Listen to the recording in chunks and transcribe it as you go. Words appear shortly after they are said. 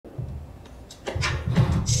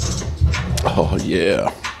Oh,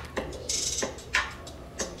 yeah.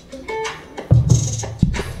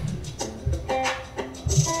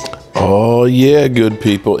 Oh, yeah, good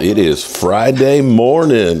people. It is Friday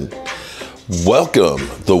morning. Welcome.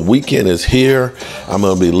 The weekend is here. I'm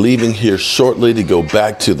going to be leaving here shortly to go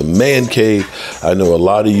back to the man cave. I know a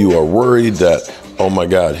lot of you are worried that, oh my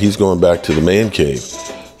God, he's going back to the man cave.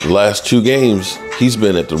 The last 2 games, he's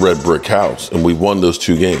been at the Red Brick House, and we won those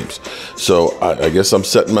 2 games. So I guess I'm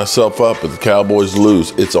setting myself up. If the Cowboys lose,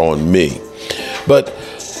 it's on me. But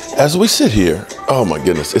as we sit here, oh my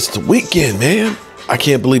goodness, it's the weekend, man. I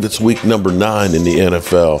can't believe it's week number 9 in the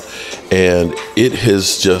NFL, and it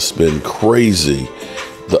has just been crazy,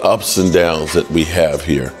 the ups and downs that we have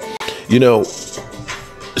here. You know,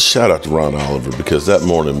 shout out to Ron Oliver, because that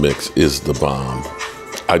morning mix is the bomb.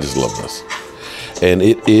 I just love this. And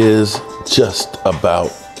it is just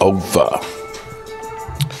about over.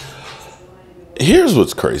 Here's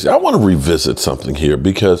what's crazy. I want to revisit something here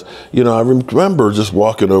because, you know, I remember just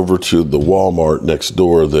walking over to the Walmart next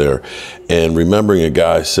door there and remembering a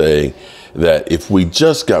guy saying that if we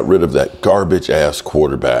just got rid of that garbage-ass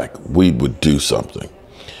quarterback, we would do something.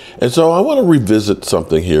 And so I want to revisit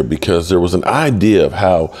something here because there was an idea of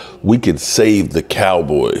how we could save the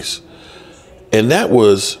Cowboys. And that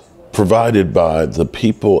was provided by the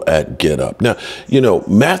people at Get Up. Now, you know,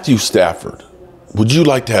 Matthew Stafford. Would you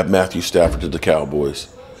like to have Matthew Stafford to the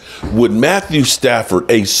Cowboys? Would Matthew Stafford,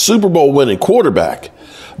 a Super Bowl winning quarterback,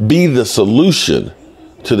 be the solution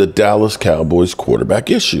to the Dallas Cowboys quarterback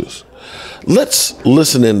issues? Let's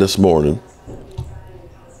listen in this morning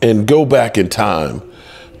and go back in time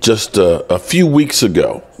just a few weeks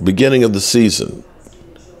ago, beginning of the season.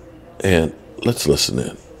 And let's listen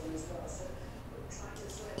in.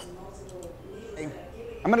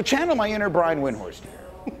 I'm going to channel my inner Brian Windhorst here.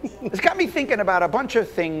 It's got me thinking about a bunch of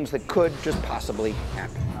things that could just possibly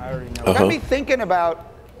happen. I already know. It's got me thinking about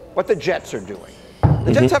what the Jets are doing.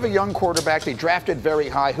 The Jets have a young quarterback they drafted very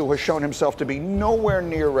high who has shown himself to be nowhere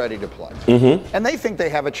near ready to play. And they think they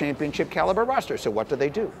have a championship caliber roster. So what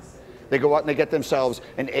do? They go out and they get themselves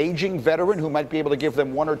an aging veteran who might be able to give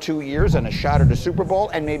them 1 or 2 years and a shot at a Super Bowl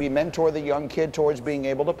and maybe mentor the young kid towards being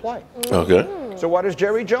able to play. Okay. So what is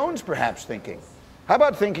Jerry Jones perhaps thinking? How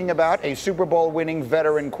about thinking about a Super Bowl winning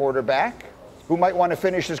veteran quarterback who might want to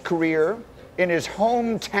finish his career in his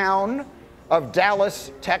hometown of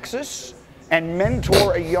Dallas, Texas, and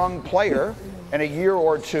mentor a young player in a year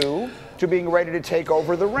or 2 to being ready to take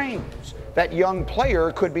over the reins? That young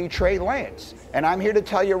player could be Trey Lance. And I'm here to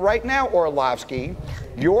tell you right now, Orlovsky,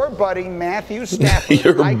 your buddy Matthew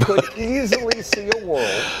Stafford, I could easily see a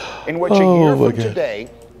world in which a year from today,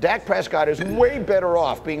 Dak Prescott is way better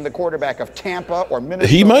off being the quarterback of Tampa or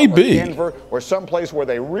Minnesota or Denver or someplace where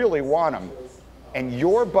they really want him. And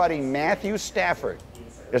your buddy Matthew Stafford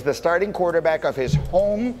is the starting quarterback of his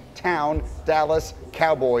hometown Dallas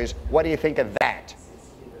Cowboys. What do you think of that?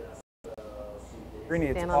 Greeny,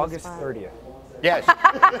 it's August 30th. Yes.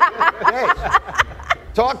 Yes.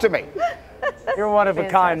 Talk to me. You're one of a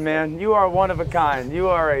kind, man. You are one of a kind. You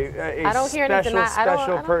are a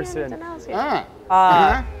special person.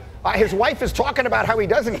 His wife is talking about how he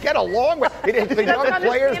doesn't get along with the young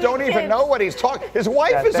players. Don't even know what he's talking. His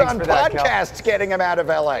wife is on podcasts getting him out of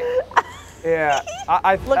LA. Yeah,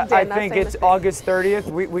 I think it's August 30th.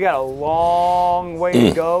 We got a long way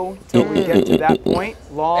to go till we get to that point.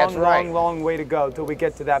 Long way to go till we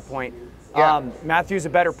get to that point. Yeah. Matthew's a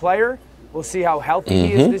better player. We'll see how healthy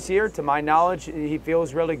he is this year. To my knowledge, he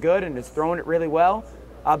feels really good and is throwing it really well.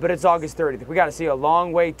 But it's August 30th. We got to see a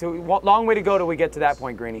long way to go till we get to that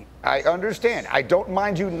point, Greeny. I understand. I don't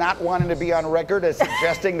mind you not wanting to be on record as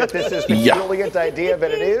suggesting that this is the brilliant idea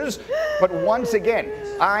that it is. But once again,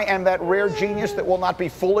 I am that rare genius that will not be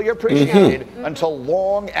fully appreciated until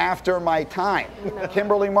long after my time.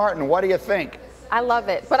 Kimberly Martin, what do you think? I love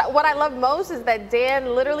it. But what I love most is that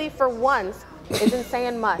Dan literally for once isn't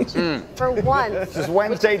saying much. For once. This is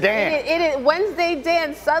Wednesday Dan. It is Wednesday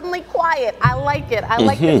Dan, suddenly quiet. I like it. I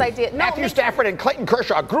like this idea. Matthew Stafford and Clayton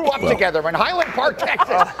Kershaw grew up together in Highland Park,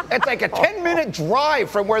 Texas. It's like a 10-minute drive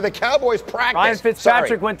from where the Cowboys practice. Ryan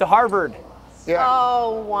Fitzpatrick went to Harvard. Yeah.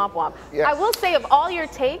 Oh, womp womp. Yeah. I will say of all your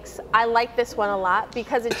takes, I like this one a lot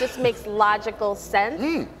because it just makes logical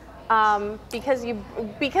sense. Because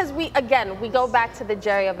we go back to the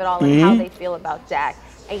Jerry of it all and how they feel about Dak.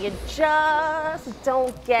 And you just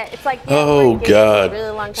don't get. It's like oh God,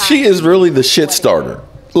 really long time. She is really the shit starter.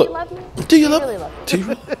 Look, do you love me? Do you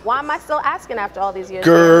love me? Why am I still asking after all these years?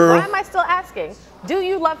 Girl, why am I still asking? Do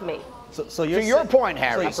you love me? So you're to your point,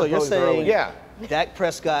 Harry. So you're saying, Dak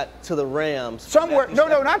Prescott to the Rams. Somewhere, no,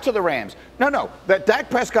 not to the Rams. No, that Dak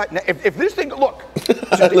Prescott, if this thing, look,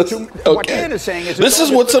 What Dan is saying is this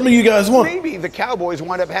is what some of you guys want. Maybe the Cowboys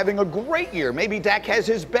wind up having a great year. Maybe Dak has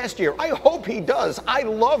his best year. I hope he does. I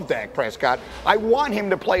love Dak Prescott. I want him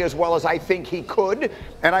to play as well as I think he could,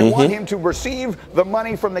 and I want him to receive the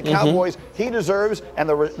money from the Cowboys he deserves and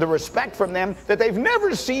the respect from them that they've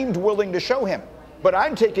never seemed willing to show him. But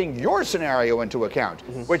I'm taking your scenario into account,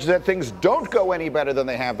 which is that things don't go any better than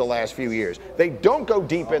they have the last few years. They don't go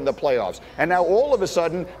deep in the playoffs. And now all of a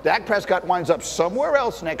sudden, Dak Prescott winds up somewhere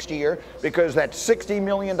else next year because that $60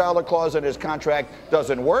 million clause in his contract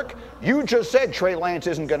doesn't work. You just said Trey Lance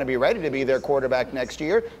isn't going to be ready to be their quarterback next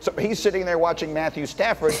year. So he's sitting there watching Matthew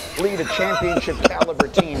Stafford lead a championship caliber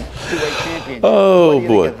team to a championship. Oh, what do you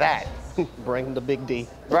boy. think of that? Bring him to Big D.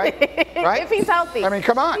 Right? Right? If he's healthy. I mean,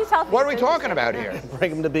 come on. If he's healthy, What are we talking about here?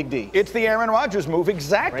 Bring him to Big D. It's the Aaron Rodgers move,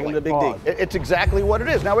 exactly. Bring him to Big D. It's exactly what it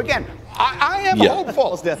is. Now, again, I am hopeful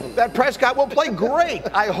Most definitely. that Prescott will play great.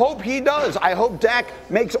 I hope he does. I hope Dak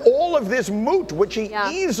makes all of this moot, which he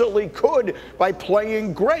easily could by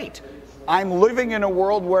playing great. I'm living in a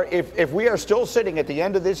world where if we are still sitting at the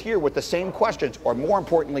end of this year with the same questions, or more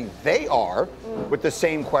importantly, they are with the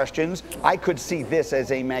same questions, I could see this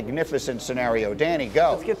as a magnificent scenario. Danny,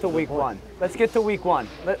 go. Let's get to week one. Let's get to week one.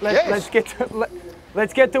 Let's get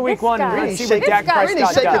to week one and let's see what Dak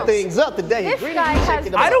Prescott shaking does. things up today. This guy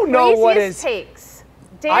has I don't know what is takes.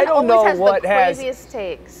 Dan I don't know always has what the has craziest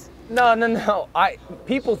takes. No.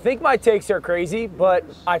 People think my takes are crazy, but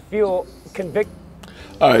I feel convicted.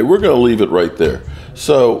 All right, we're going to leave it right there.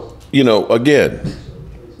 So, again,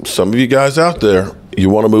 some of you guys out there,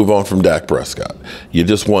 you want to move on from Dak Prescott. You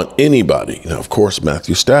just want anybody. Now, of course,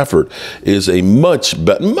 Matthew Stafford is a much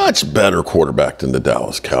better quarterback than the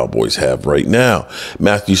Dallas Cowboys have right now.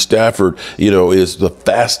 Matthew Stafford, is the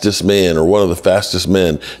fastest man or one of the fastest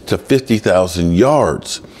men to 50,000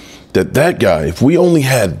 yards. That guy, if we only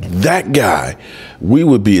had that guy, we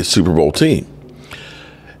would be a Super Bowl team.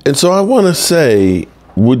 And so I want to say,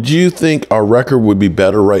 would you think our record would be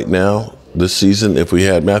better right now this season if we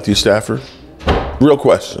had Matthew Stafford? Real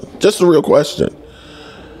question. Just a real question.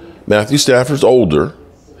 Matthew Stafford's older.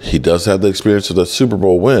 He does have the experience of the Super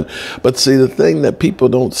Bowl win. But see, the thing that people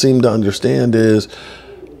don't seem to understand is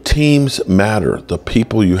teams matter. The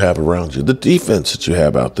people you have around you, the defense that you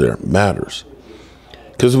have out there matters.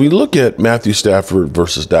 Because we look at Matthew Stafford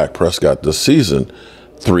versus Dak Prescott this season,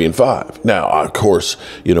 3-5. Now, of course,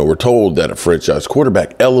 we're told that a franchise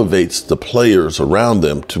quarterback elevates the players around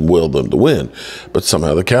them to will them to win. But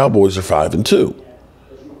somehow the Cowboys are 5-2.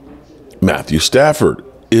 Matthew Stafford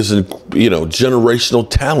is a generational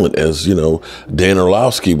talent, as Dan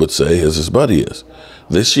Orlowski would say, as his buddy is.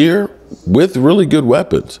 This year, with really good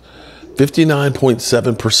weapons,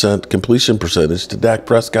 59.7% completion percentage to Dak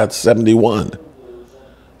Prescott's 71.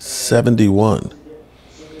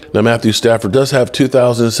 Now, Matthew Stafford does have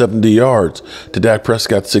 2,070 yards to Dak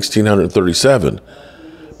Prescott's 1,637,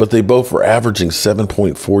 but they both were averaging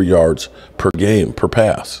 7.4 yards per game, per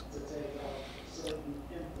pass.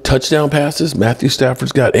 Touchdown passes, Matthew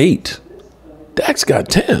Stafford's got 8. Dak's got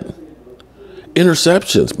 10.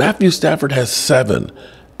 Interceptions, Matthew Stafford has 7.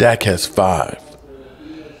 Dak has 5.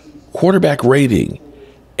 Quarterback rating,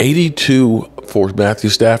 82 for Matthew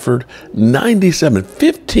Stafford, 97,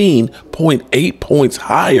 15.8 points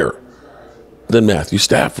higher than Matthew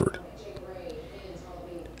Stafford.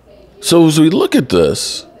 So as we look at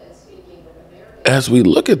this,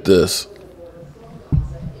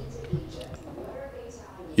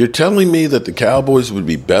 you're telling me that the Cowboys would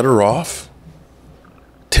be better off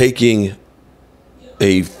taking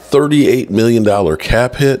a $38 million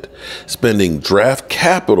cap hit, spending draft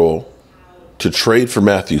capital to trade for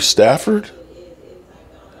Matthew Stafford,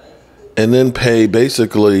 and then pay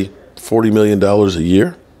basically $40 million a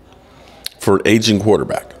year for an aging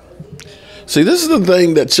quarterback. See, this is the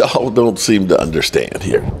thing that y'all don't seem to understand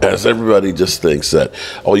here, as everybody just thinks that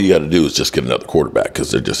all you got to do is just get another quarterback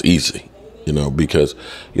because they're just easy. Because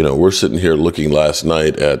we're sitting here looking last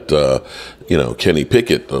night at, Kenny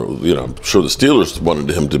Pickett. I'm sure the Steelers wanted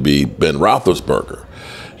him to be Ben Roethlisberger.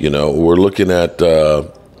 We're looking at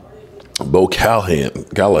Bo Callahan,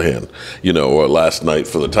 last night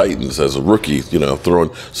for the Titans as a rookie,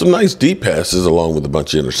 throwing some nice deep passes along with a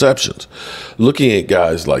bunch of interceptions. Looking at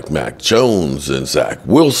guys like Mac Jones and Zach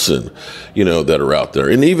Wilson, that are out there.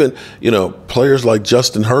 And even, players like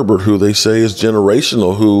Justin Herbert, who they say is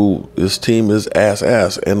generational, who his team is ass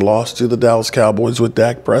and lost to the Dallas Cowboys with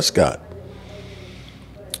Dak Prescott.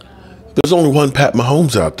 There's only one Pat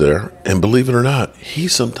Mahomes out there, and believe it or not, he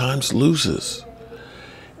sometimes loses.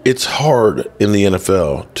 It's hard in the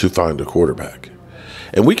NFL to find a quarterback.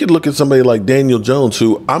 And we could look at somebody like Daniel Jones,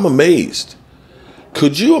 who I'm amazed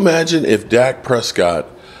Could you imagine if Dak Prescott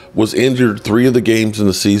was injured 3 of the games in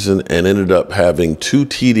the season and ended up having 2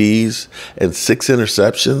 TDs and 6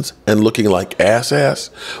 interceptions and looking like ass?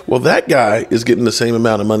 Well, that guy is getting the same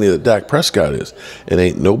amount of money that Dak Prescott is, and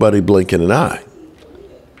ain't nobody blinking an eye.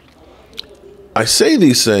 I say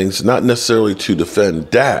these things not necessarily to defend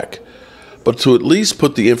Dak, but to at least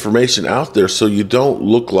put the information out there so you don't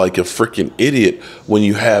look like a freaking idiot when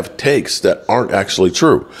you have takes that aren't actually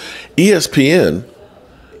true. ESPN,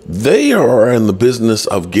 they are in the business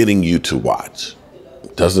of getting you to watch.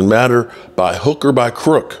 Doesn't matter by hook or by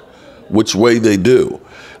crook which way they do.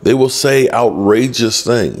 They will say outrageous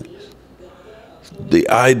things. The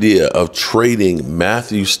idea of trading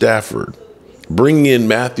Matthew Stafford, bringing in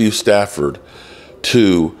Matthew Stafford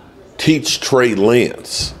to teach Trey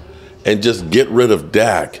Lance and just get rid of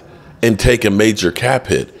Dak and take a major cap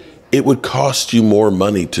hit, it would cost you more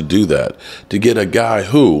money to do that, to get a guy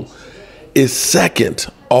who is second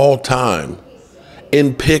all time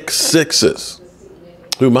in pick sixes,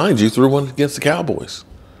 who, mind you, threw one against the Cowboys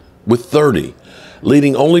with 30,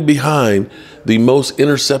 leading only behind the most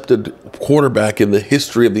intercepted quarterback in the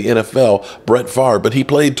history of the NFL, Brett Favre, but he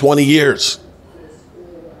played 20 years.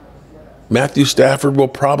 Matthew Stafford will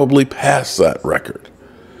probably pass that record.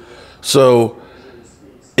 So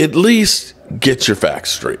at least get your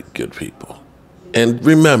facts straight, good people. And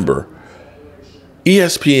remember,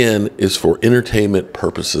 ESPN is for entertainment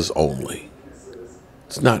purposes only.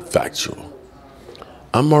 It's not factual.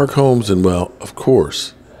 I'm Mark Holmes, and well, of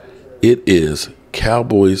course, it is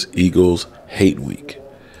Cowboys Eagles Hate Week.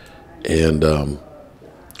 And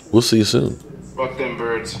we'll see you soon. Fuck them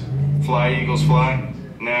birds. Fly, Eagles, fly.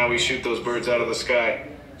 Now we shoot those birds out of the sky.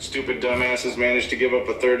 Stupid dumbasses managed to give up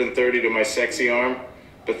a 3rd and 30 to my sexy arm.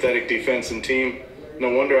 Pathetic defense and team. No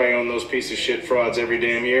wonder I own those piece of shit frauds every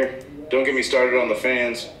damn year. Don't get me started on the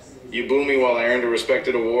fans. You boo me while I earned a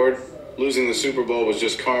respected award. Losing the Super Bowl was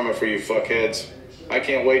just karma for you fuckheads. I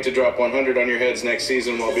can't wait to drop 100 on your heads next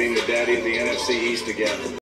season while being the daddy of the NFC East again.